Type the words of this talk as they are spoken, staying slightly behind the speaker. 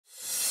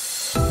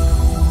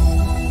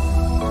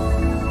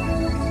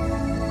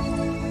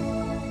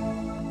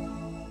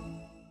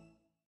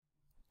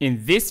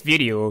In this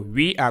video,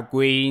 we are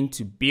going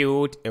to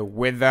build a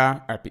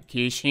weather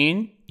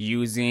application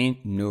using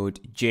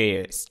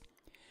Node.js.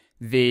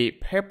 The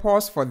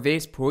purpose for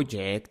this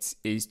project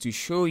is to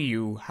show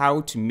you how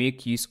to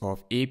make use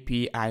of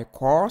API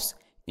calls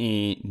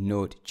in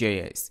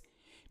Node.js.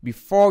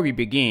 Before we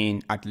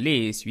begin, at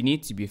least you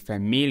need to be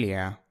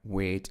familiar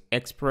with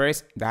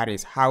Express, that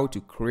is how to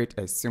create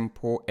a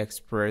simple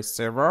Express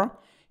server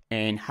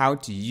and how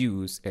to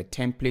use a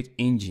template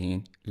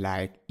engine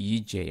like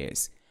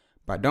JS.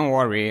 But don't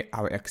worry,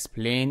 I'll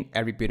explain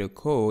every bit of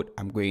code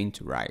I'm going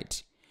to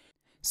write.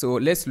 So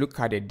let's look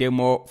at the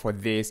demo for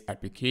this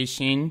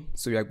application.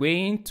 So we are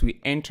going to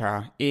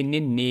enter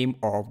any name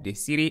of the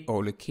city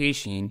or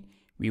location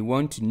we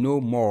want to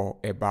know more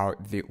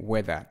about the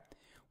weather.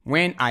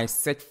 When I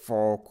search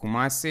for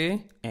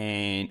Kumasi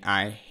and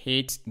I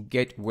hit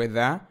get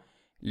weather,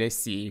 let's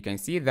see, you can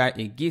see that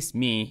it gives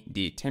me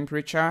the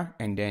temperature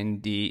and then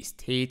the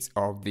state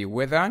of the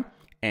weather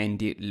and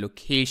the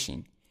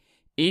location.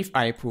 If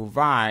I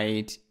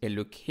provide a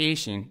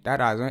location that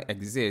doesn't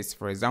exist,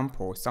 for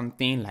example,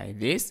 something like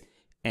this,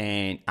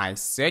 and I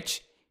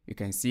search, you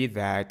can see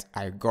that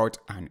I got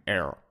an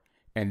error.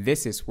 And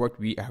this is what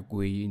we are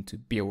going to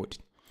build.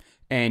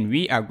 And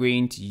we are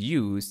going to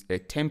use a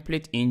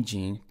template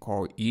engine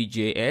called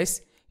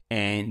JSON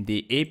and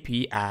the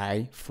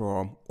API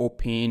from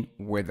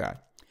OpenWeather.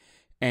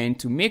 And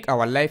to make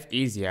our life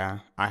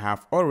easier, I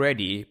have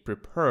already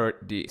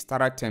prepared the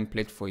starter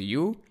template for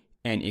you,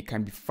 and it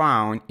can be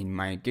found in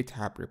my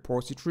GitHub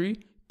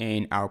repository,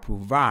 and I'll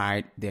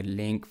provide the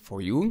link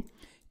for you.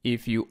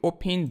 If you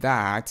open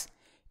that,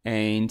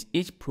 and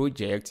each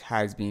project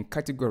has been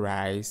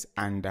categorized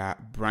under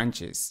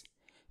branches.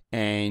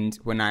 And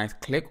when I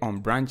click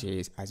on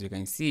branches, as you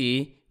can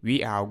see,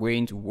 we are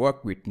going to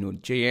work with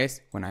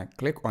Node.js. When I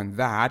click on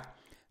that,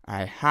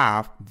 I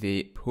have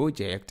the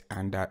project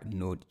under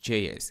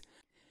Node.js.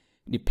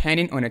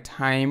 Depending on the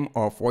time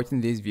of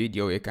watching this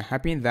video, it can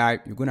happen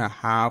that you're going to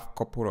have a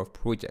couple of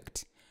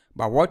projects.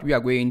 But what we are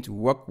going to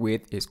work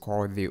with is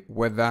called the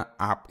Weather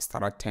App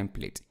Starter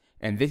Template.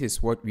 And this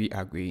is what we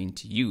are going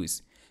to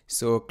use.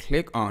 So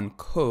click on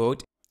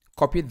Code,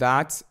 copy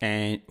that,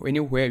 and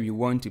anywhere you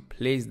want to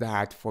place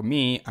that, for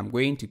me, I'm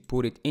going to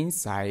put it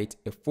inside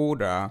a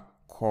folder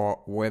called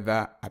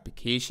Weather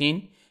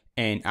Application.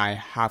 And I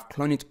have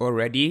cloned it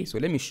already. So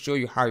let me show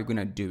you how you're going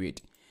to do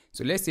it.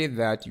 So let's say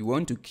that you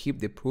want to keep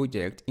the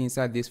project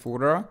inside this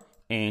folder,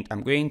 and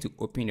I'm going to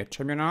open the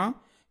terminal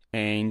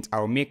and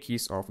I'll make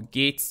use of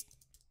git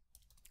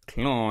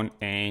clone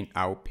and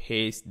I'll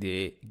paste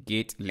the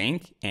git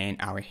link and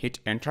I'll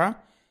hit enter.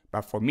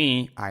 But for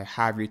me, I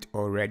have it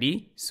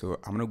already, so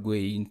I'm not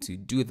going to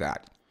do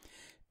that.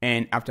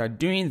 And after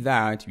doing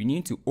that, you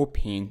need to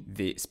open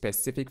the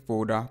specific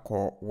folder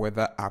called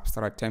Weather App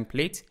Starter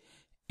Template.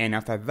 And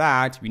after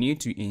that, we need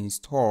to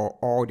install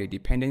all the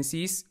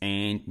dependencies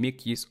and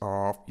make use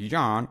of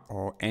yarn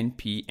or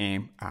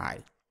npm i.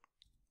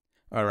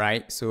 All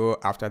right, so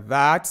after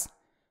that,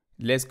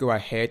 let's go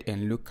ahead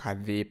and look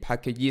at the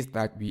packages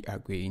that we are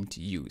going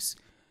to use.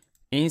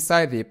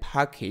 Inside the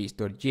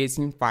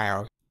package.json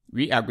file,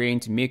 we are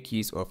going to make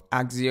use of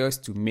Axios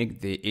to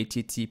make the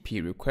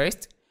HTTP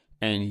request,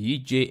 and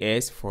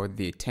JS for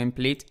the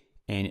template,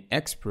 and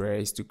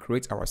Express to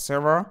create our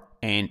server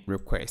and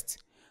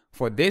request.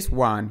 For this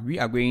one, we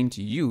are going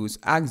to use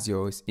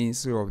Axios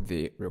instead of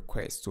the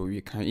request. So we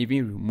can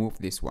even remove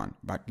this one,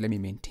 but let me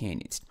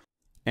maintain it.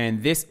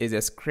 And this is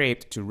a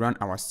script to run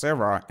our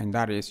server, and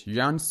that is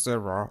yarn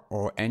server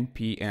or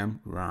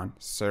npm run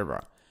server.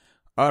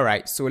 All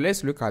right, so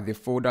let's look at the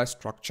folder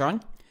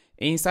structure.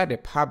 Inside the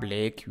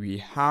public, we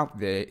have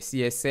the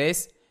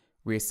CSS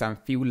with some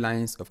few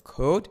lines of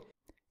code.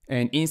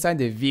 And inside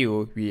the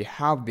view, we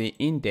have the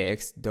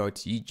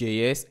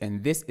index.js,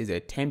 and this is a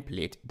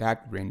template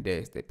that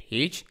renders the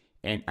page.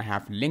 And I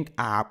have linked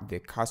up the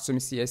custom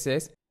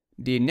CSS.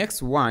 The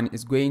next one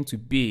is going to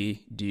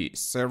be the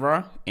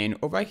server. And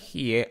over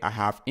here, I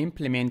have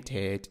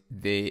implemented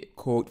the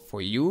code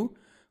for you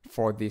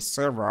for the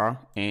server.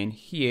 And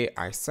here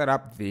I set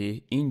up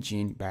the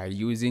engine by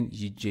using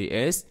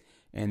JS.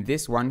 And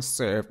this one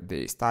serves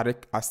the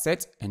static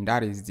asset, and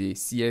that is the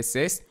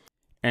CSS.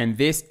 And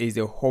this is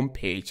the home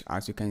page.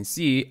 As you can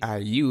see, I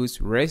use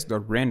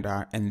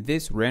res.render, and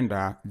this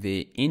render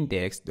the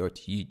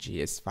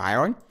index.js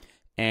file.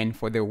 And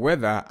for the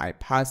weather, I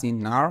pass in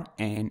null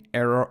and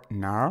error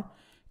null.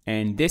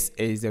 And this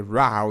is the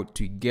route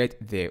to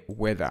get the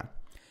weather.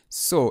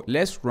 So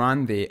let's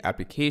run the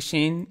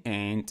application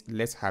and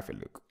let's have a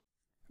look.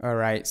 All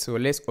right, so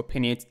let's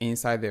open it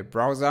inside the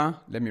browser.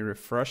 Let me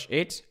refresh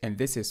it. And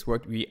this is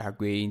what we are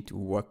going to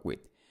work with.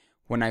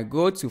 When I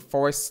go to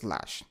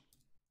 /,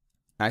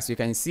 as you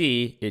can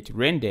see, it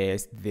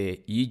renders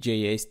the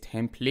JS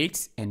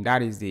template, and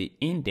that is the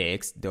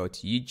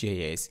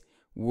index.js,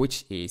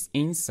 which is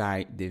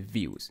inside the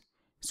views.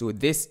 So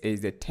this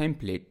is the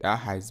template that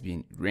has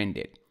been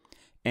rendered.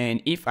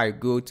 And if I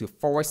go to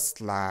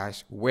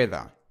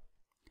 /weather,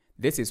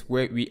 this is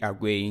where we are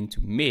going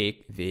to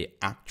make the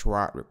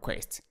actual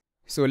request.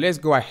 So let's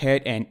go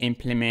ahead and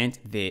implement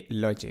the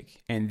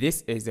logic. And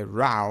this is the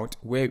route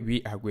where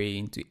we are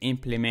going to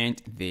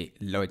implement the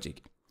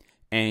logic.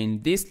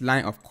 And this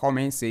line of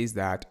comment says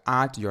that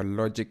add your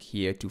logic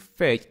here to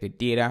fetch the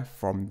data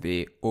from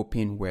the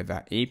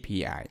OpenWeather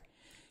API.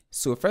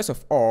 So first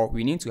of all,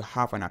 we need to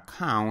have an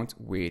account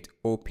with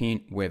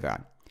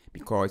OpenWeather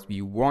because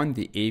we want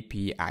the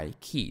API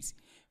keys.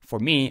 For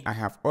me, I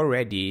have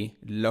already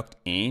logged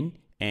in,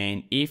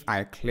 and if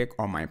I click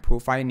on my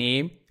profile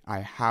name,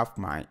 I have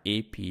my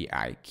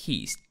API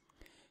keys.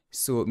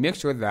 So make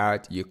sure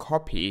that you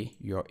copy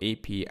your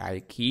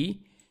API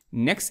key.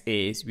 Next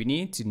is we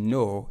need to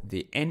know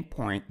the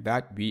endpoint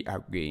that we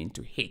are going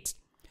to hit.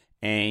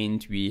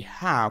 And we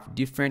have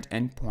different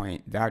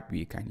endpoints that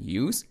we can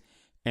use.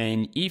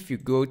 And if you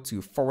go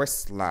to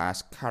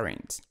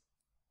 /current,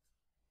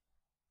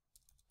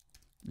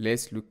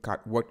 let's look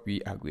at what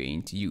we are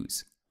going to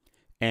use.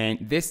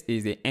 And this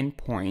is the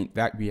endpoint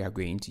that we are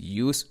going to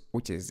use,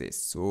 which is this.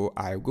 So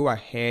I'll go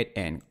ahead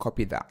and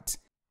copy that.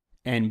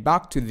 And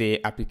back to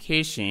the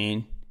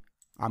application,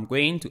 I'm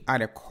going to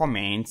add a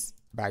comment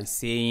by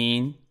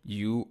saying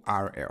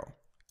URL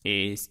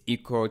is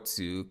equal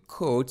to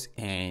code,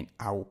 and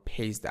I will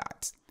paste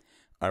that.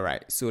 All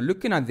right, so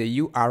looking at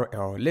the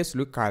URL, let's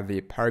look at the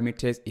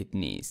parameters it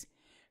needs.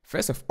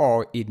 First of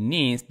all, it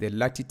needs the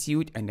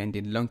latitude and then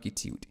the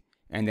longitude,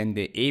 and then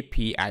the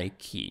API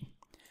key.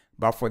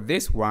 But for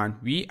this one,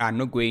 we are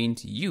not going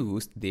to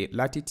use the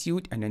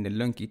latitude and then the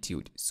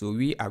longitude. So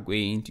we are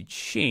going to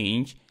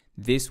change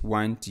this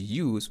one to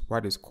use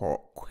what is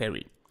called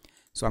query.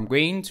 So I'm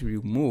going to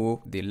remove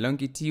the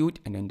longitude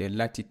and then the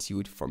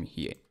latitude from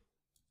here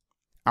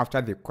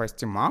after the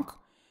question mark.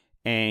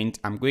 And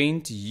I'm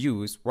going to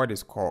use what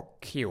is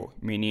called kill,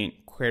 meaning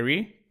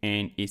query,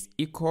 and it's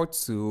equal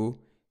to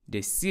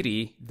the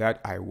city that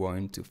I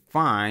want to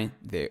find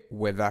the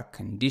weather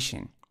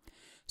condition.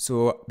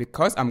 So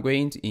because I'm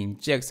going to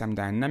inject some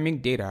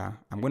dynamic data,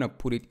 I'm going to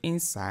put it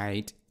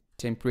inside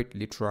template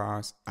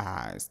literals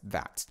as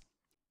that.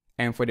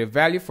 And for the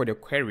value for the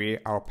query,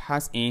 I'll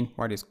pass in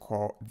what is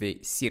called the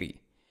city.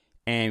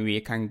 And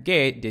we can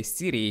get the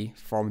city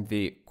from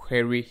the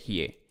query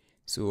here.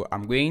 So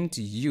I'm going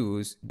to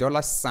use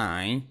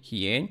 $sign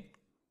here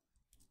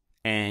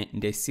and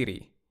the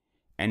city.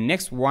 And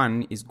next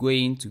one is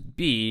going to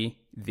be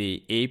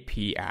the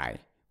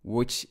API,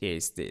 which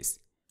is this.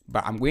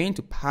 But I'm going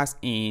to pass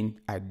in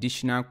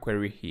additional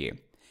query here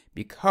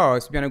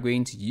because we are not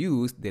going to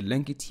use the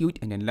longitude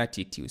and the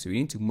latitude. So we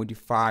need to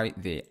modify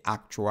the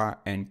actual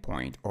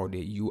endpoint or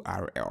the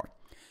URL.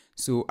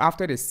 So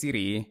after the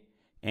city,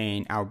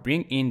 and I'll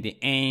bring in the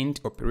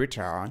AND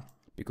operator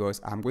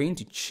because I'm going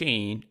to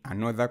chain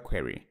another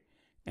query.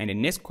 And the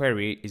next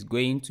query is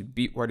going to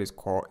be what is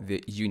called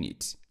the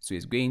unit. So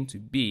it's going to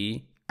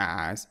be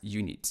as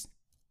unit.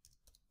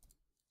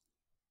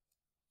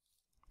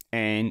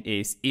 And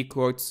is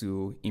equal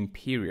to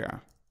imperial.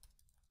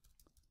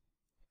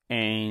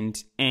 And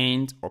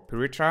AND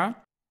operator,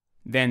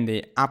 then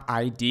the app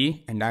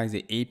ID, and that is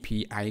the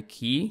API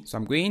key. So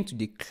I'm going to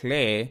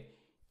declare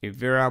a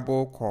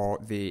variable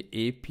called the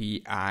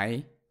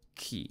API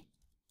key,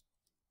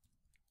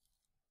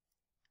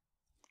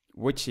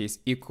 which is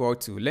equal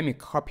to, let me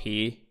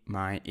copy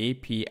my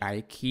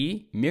API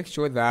key. Make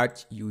sure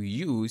that you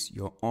use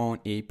your own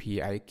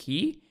API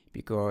key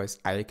because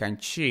I can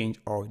change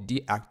or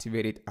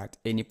deactivate it at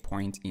any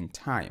point in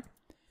time.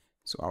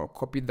 So I'll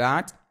copy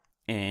that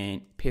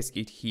and paste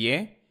it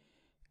here.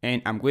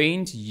 And I'm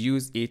going to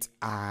use it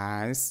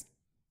as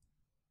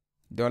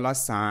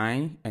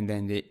 $sign and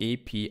then the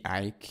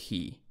API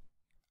key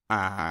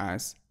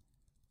as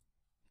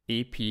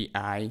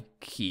API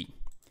key.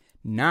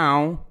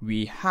 Now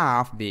we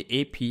have the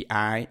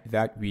API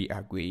that we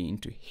are going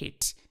to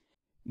hit.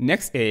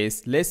 Next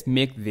is let's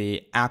make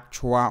the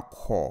actual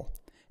call.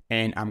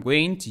 And I'm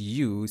going to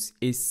use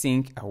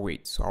async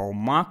await. So I'll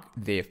mark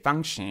the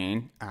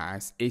function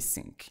as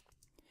async.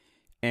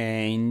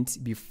 And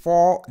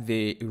before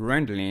the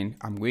rendering,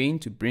 I'm going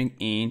to bring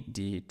in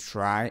the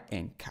try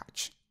and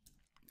catch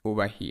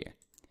over here.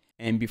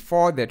 And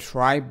before the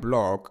try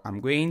block,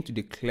 I'm going to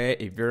declare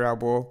a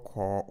variable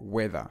called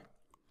weather.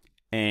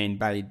 And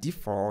by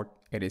default,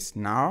 it is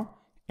null.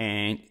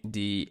 And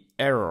the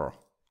error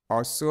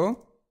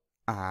also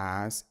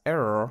as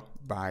error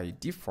by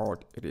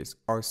default, it is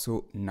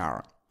also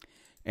null.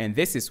 And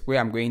this is where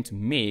I'm going to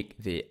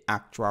make the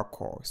actual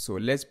call. So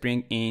let's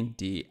bring in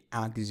the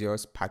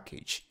Axios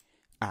package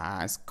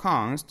as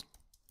const.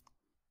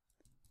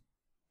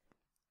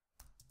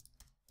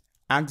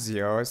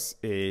 Axios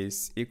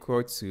is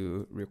equal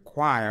to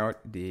required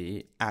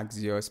the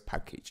Axios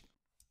package.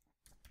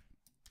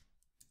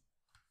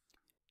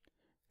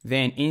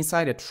 Then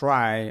inside the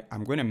try,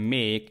 I'm going to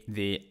make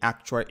the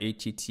actual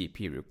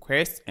HTTP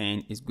request,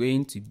 and it's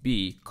going to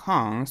be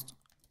const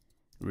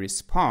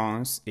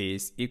response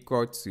is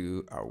equal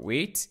to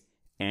await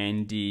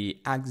and the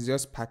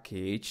Axios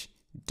package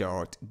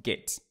dot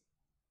get.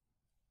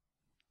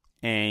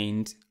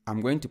 And I'm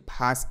going to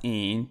pass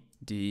in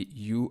the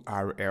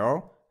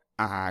URL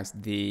as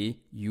the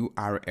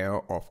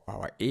URL of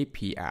our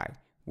API,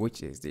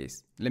 which is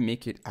this. Let's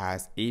make it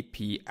as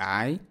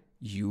API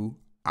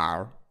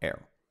URL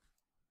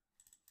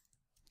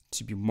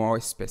to be more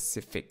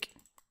specific.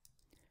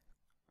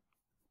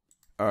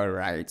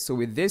 Alright, so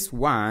with this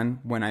one,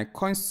 when I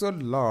console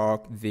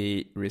log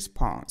the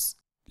response,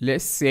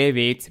 let's save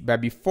it.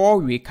 But before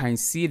we can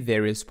see the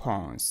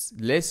response,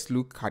 let's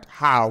look at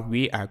how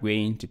we are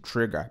going to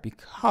trigger,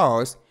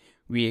 because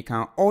we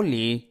can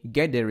only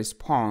get the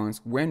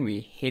response when we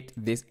hit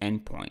this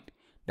endpoint,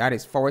 that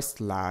is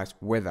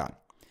 /weather.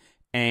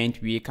 And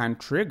we can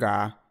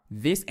trigger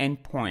this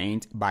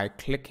endpoint by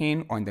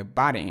clicking on the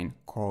button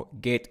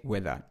called get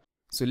weather.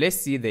 So let's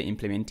see the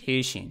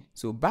implementation.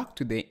 So back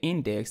to the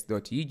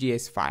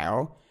index.ujs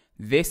file,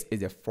 this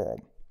is a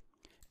form.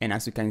 And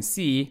as you can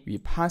see, we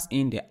pass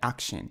in the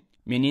action,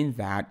 meaning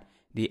that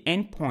the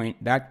endpoint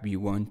that we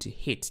want to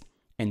hit,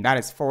 and that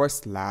is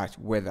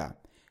 /weather.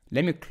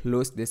 Let me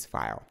close this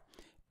file.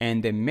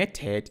 And the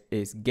method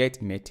is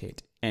get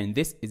method. And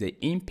this is the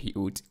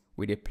input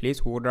with a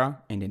placeholder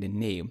and then the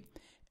name.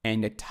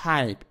 And the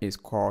type is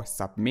called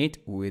submit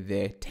with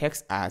the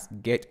text as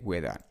get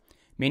weather.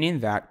 Meaning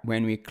that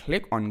when we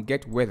click on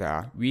get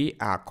weather, we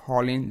are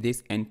calling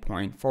this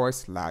endpoint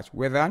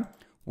 /weather,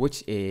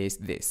 which is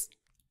this.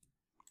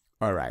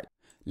 All right,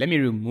 let me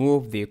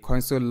remove the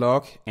console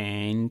log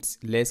and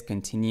let's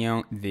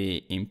continue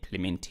the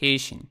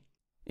implementation.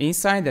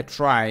 Inside the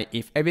try,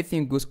 if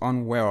everything goes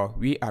on well,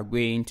 we are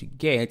going to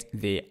get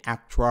the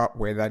actual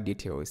weather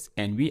details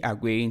and we are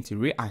going to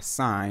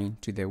reassign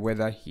to the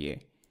weather here.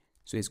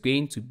 So it's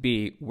going to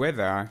be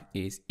weather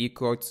is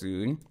equal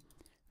to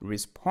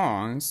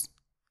response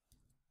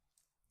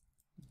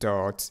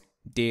dot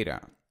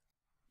data,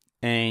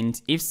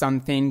 and if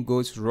something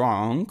goes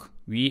wrong,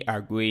 we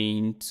are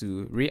going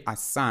to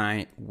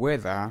reassign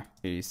weather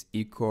is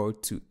equal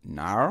to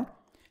null,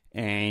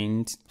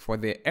 and for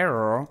the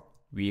error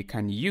we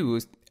can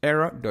use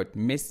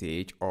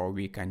error.message, or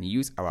we can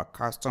use our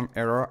custom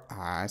error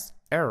as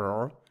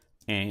error,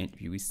 and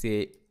we will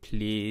say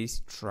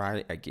please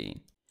try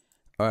again.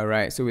 All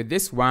right, so with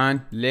this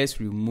one,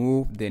 let's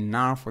remove the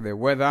null for the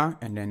weather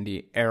and then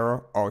the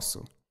error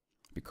also,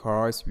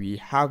 because we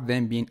have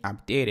them being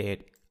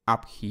updated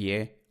up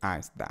here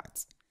as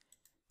that.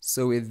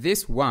 So with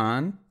this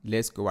one,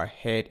 let's go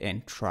ahead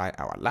and try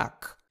our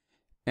luck.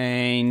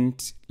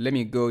 And let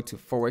me go to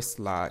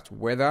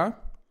 /weather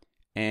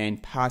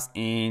and pass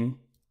in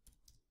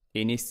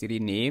any city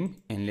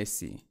name and let's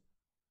see.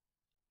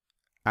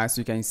 As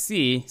you can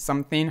see,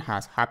 something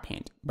has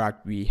happened,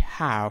 but we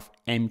have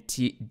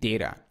empty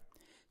data.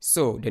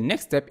 So the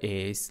next step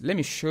is, let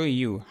me show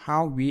you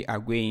how we are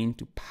going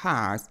to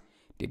pass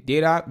the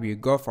data we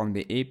got from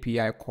the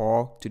API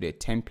call to the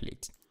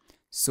template.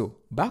 So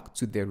back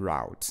to the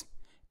route.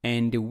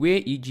 And the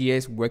way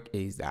EJS works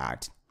is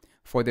that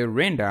for the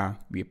render,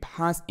 we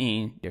pass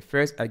in the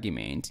first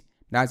argument,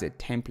 that's a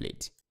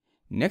template.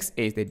 Next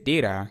is the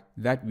data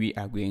that we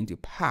are going to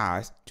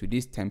pass to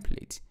this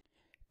template.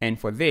 And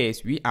for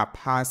this, we are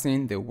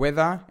passing the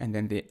weather and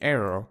then the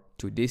error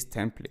to this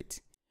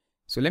template.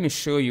 So let me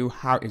show you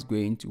how it's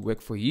going to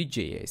work for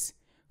EJS.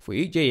 For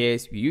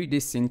EJS, we use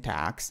this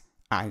syntax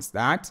as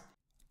that.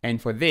 And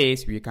for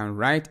this, we can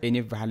write any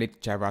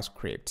valid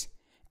JavaScript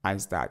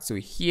as that. So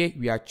here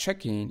we are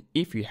checking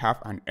if we have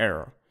an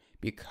error,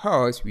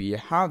 because we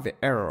have the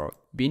error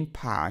being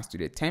passed to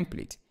the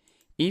template.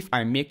 If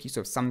I make use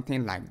of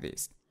something like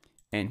this,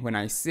 and when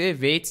I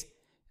save it,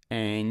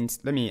 and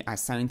let me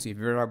assign to a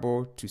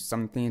variable to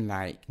something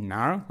like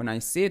null, when I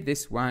save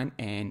this one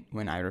and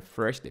when I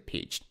refresh the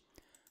page,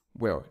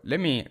 well, let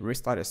me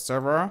restart the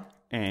server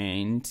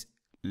and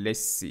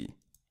let's see.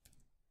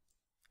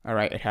 All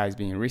right, it has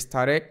been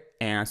restarted.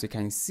 And as you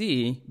can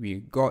see, we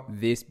got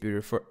this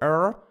beautiful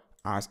error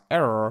as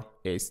error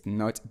is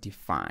not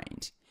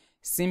defined,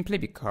 simply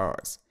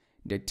because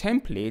the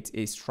template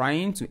is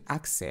trying to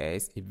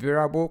access a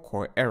variable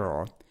called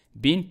error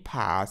being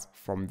passed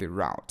from the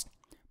route,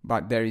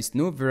 but there is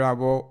no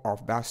variable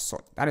of that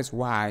sort. That is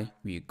why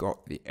we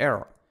got the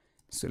error.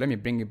 So let me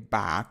bring it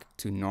back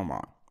to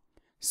normal.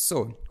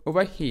 So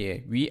over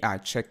here, we are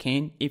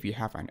checking if you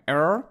have an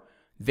error,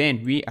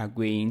 then we are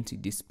going to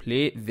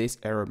display this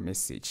error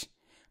message.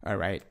 All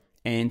right.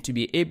 And to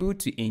be able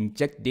to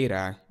inject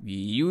data, we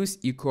use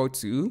equal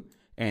to,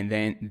 and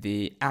then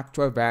the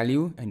actual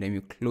value, and then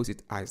we close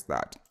it as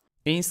that.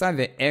 Inside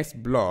the else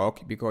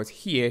block, because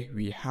here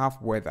we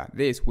have weather,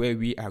 this is where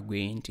we are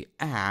going to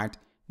add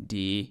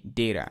the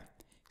data.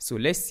 So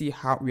let's see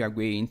how we are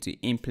going to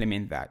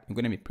implement that. It's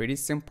going to be pretty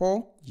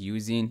simple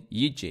using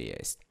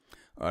EJS.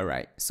 All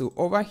right, so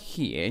over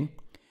here,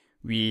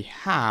 we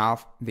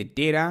have the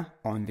data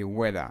on the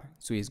weather.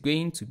 So it's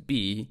going to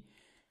be,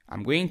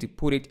 I'm going to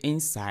put it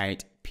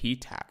inside p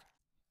tag,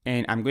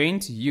 and I'm going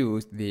to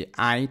use the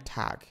I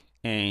tag,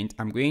 and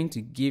I'm going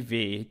to give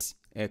it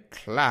a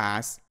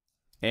class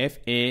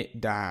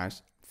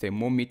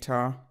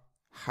fa-thermometer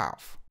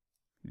half.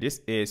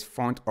 This is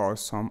font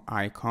awesome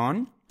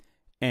icon,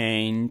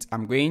 and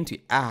I'm going to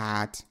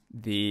add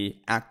the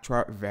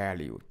actual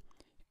value.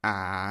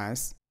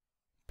 as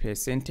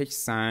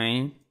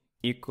 %sign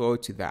equal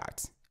to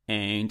that.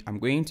 And I'm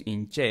going to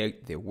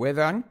inject the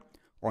weather.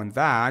 On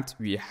that,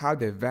 we have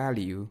the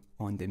value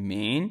on the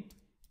main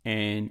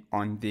and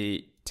on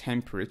the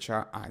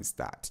temperature as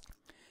that.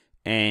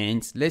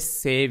 And let's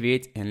save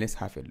it and let's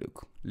have a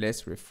look.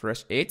 Let's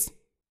refresh it.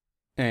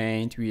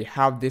 And we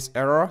have this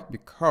error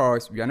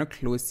because we are not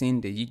closing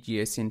the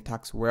UGS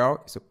syntax well.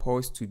 It's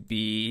supposed to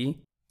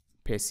be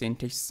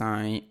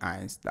 %sign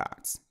as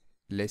that.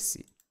 Let's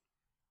see.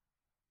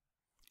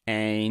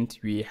 And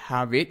we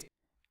have it.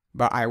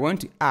 But I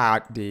want to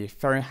add the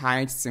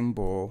Fahrenheit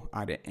symbol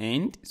at the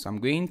end. So I'm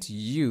going to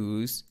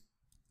use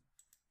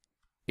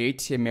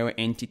HTML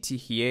entity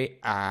here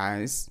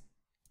as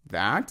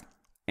that,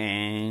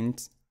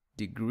 and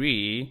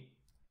degree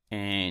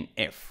and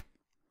F.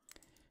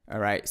 All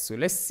right, so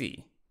let's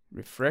see.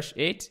 Refresh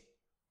it.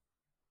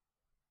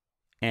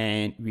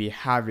 And we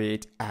have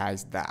it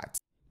as that.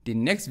 The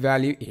next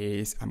value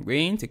is I'm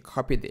going to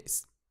copy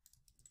this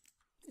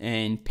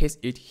and paste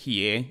it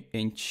here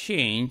and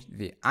change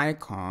the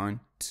icon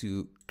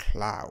to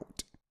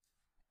cloud.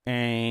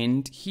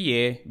 And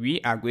here we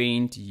are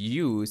going to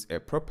use a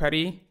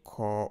property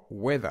called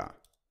weather.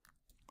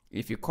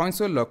 If you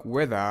console log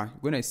weather,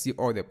 you're going to see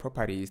all the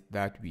properties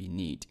that we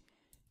need.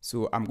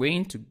 So I'm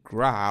going to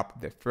grab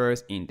the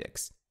first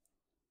index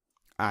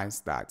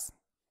as that.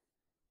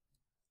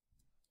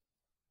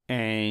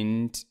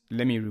 And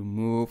let me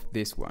remove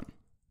this one.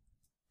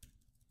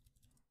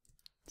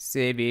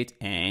 Save it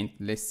and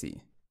let's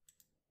see.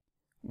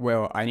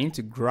 Well, I need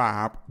to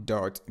grab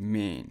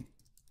 .main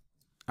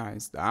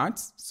as that.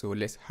 So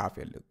let's have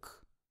a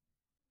look.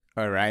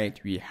 All right,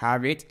 we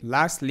have it.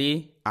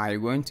 Lastly, I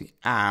want to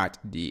add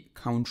the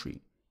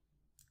country.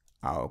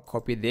 I'll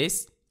copy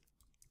this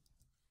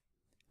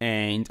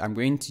and I'm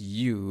going to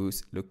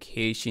use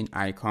location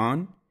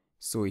icon.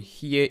 So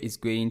here is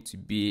going to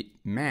be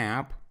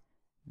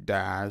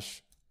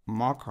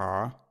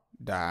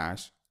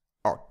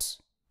map-marker-ot.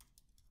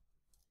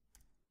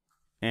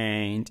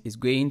 And it's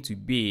going to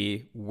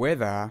be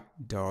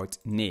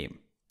weather.name.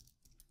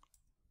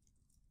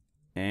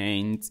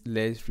 And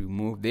let's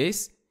remove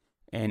this.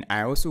 And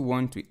I also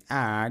want to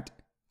add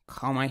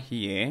comma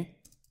here,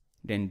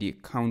 then the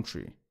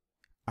country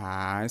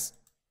as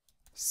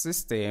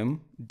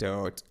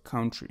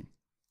system.country.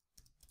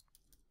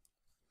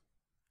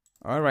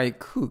 All right,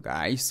 cool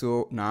guys.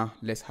 So now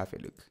let's have a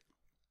look.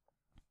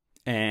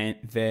 And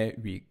there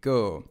we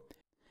go.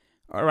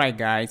 Alright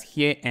guys,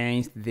 here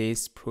ends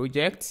this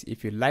project.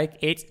 If you like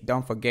it,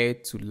 don't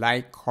forget to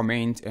like,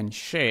 comment and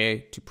share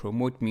to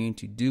promote me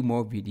to do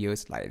more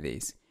videos like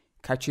this.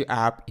 Catch you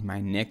up in my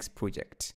next project.